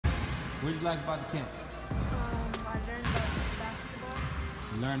What did you like about the camp? I learned about basketball.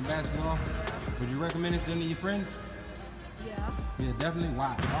 You learned basketball? Yeah. Would you recommend it to any of your friends? Yeah. Yeah, definitely.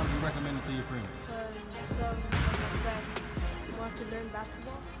 Why? Why would you recommend it to your friends? Because some of my friends want to learn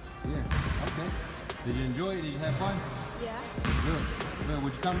basketball. Yeah, okay. Did you enjoy it? Did you have fun? Yeah. Good. Good.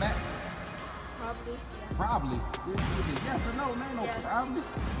 Would you come back? Probably. Yeah. Probably. Yes or no, man? No, Yes. probably.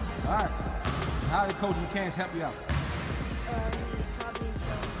 All right. How did Coach McCants help you out? He taught me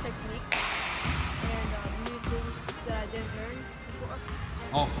some techniques and new things that I didn't learn before.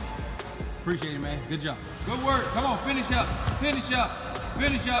 Awesome. Appreciate it, man. Good job. Good work. Come on, finish up. Finish up.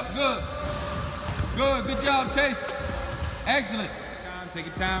 Finish up. Good. Good. Good job, Chase. Excellent. Take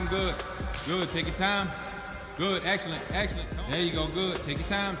your time. Good. Good. Take your time. Good. Excellent. Excellent. There you go. Good. Take your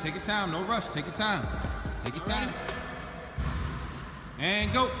time. Take your time. No rush. Take your time. Take your time.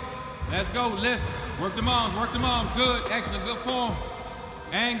 And go. Let's go. Lift. Work the arms. Work the arms. Good. Excellent. Good form.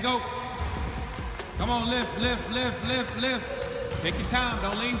 And go. Come on. Lift. Lift. Lift. Lift. Lift. Take your time.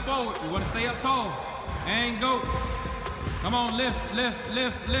 Don't lean forward. You want to stay up tall. And go. Come on. Lift. Lift.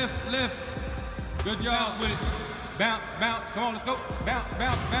 Lift. Lift. Lift. Good job with it. Bounce. Bounce. Come on. Let's go. Bounce.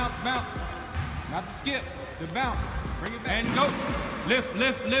 Bounce. Bounce. Bounce. Not the skip. The bounce. Bring it back. And go. Lift.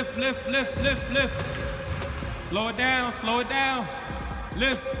 Lift. Lift. Lift. Lift. Lift. Lift. Slow it down. Slow it down.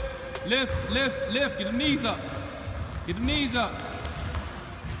 Lift. Lift. Lift. Lift. Get the knees up. Get the knees up.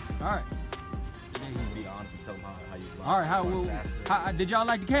 All right. Be honest and tell them how you learn. All right. How did y'all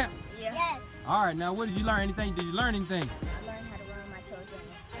like the camp? Yeah. Yes. All right. Now, what did you learn? Anything? Did you learn anything? I learned how to run on my toes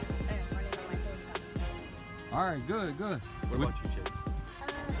and running on my toes. All right. Good. Good. What about you, Chase?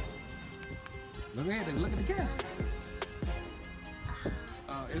 Look ahead. Look at the camp.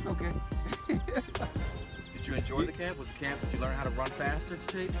 It's okay. Did you enjoy the camp? Was the camp? Did you learn how to run faster,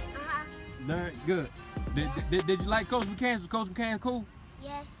 Chase? Learn good. Did you like Coach McCants? Was Coach McCants cool?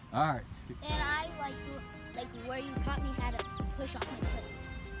 Yes. All right. And I like where you taught me how to push off my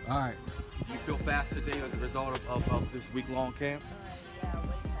toes. All right. Do you feel fast today as a result of this week-long camp? Yeah, way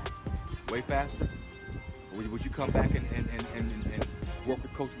faster. Way faster? Or would you come back and work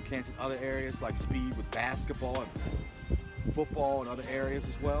with Coach McCants in other areas like speed with basketball and football and other areas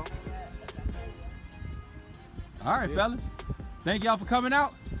as well? All right, fellas. Thank y'all for coming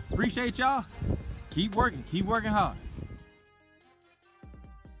out. Appreciate y'all. Keep working. Keep working hard.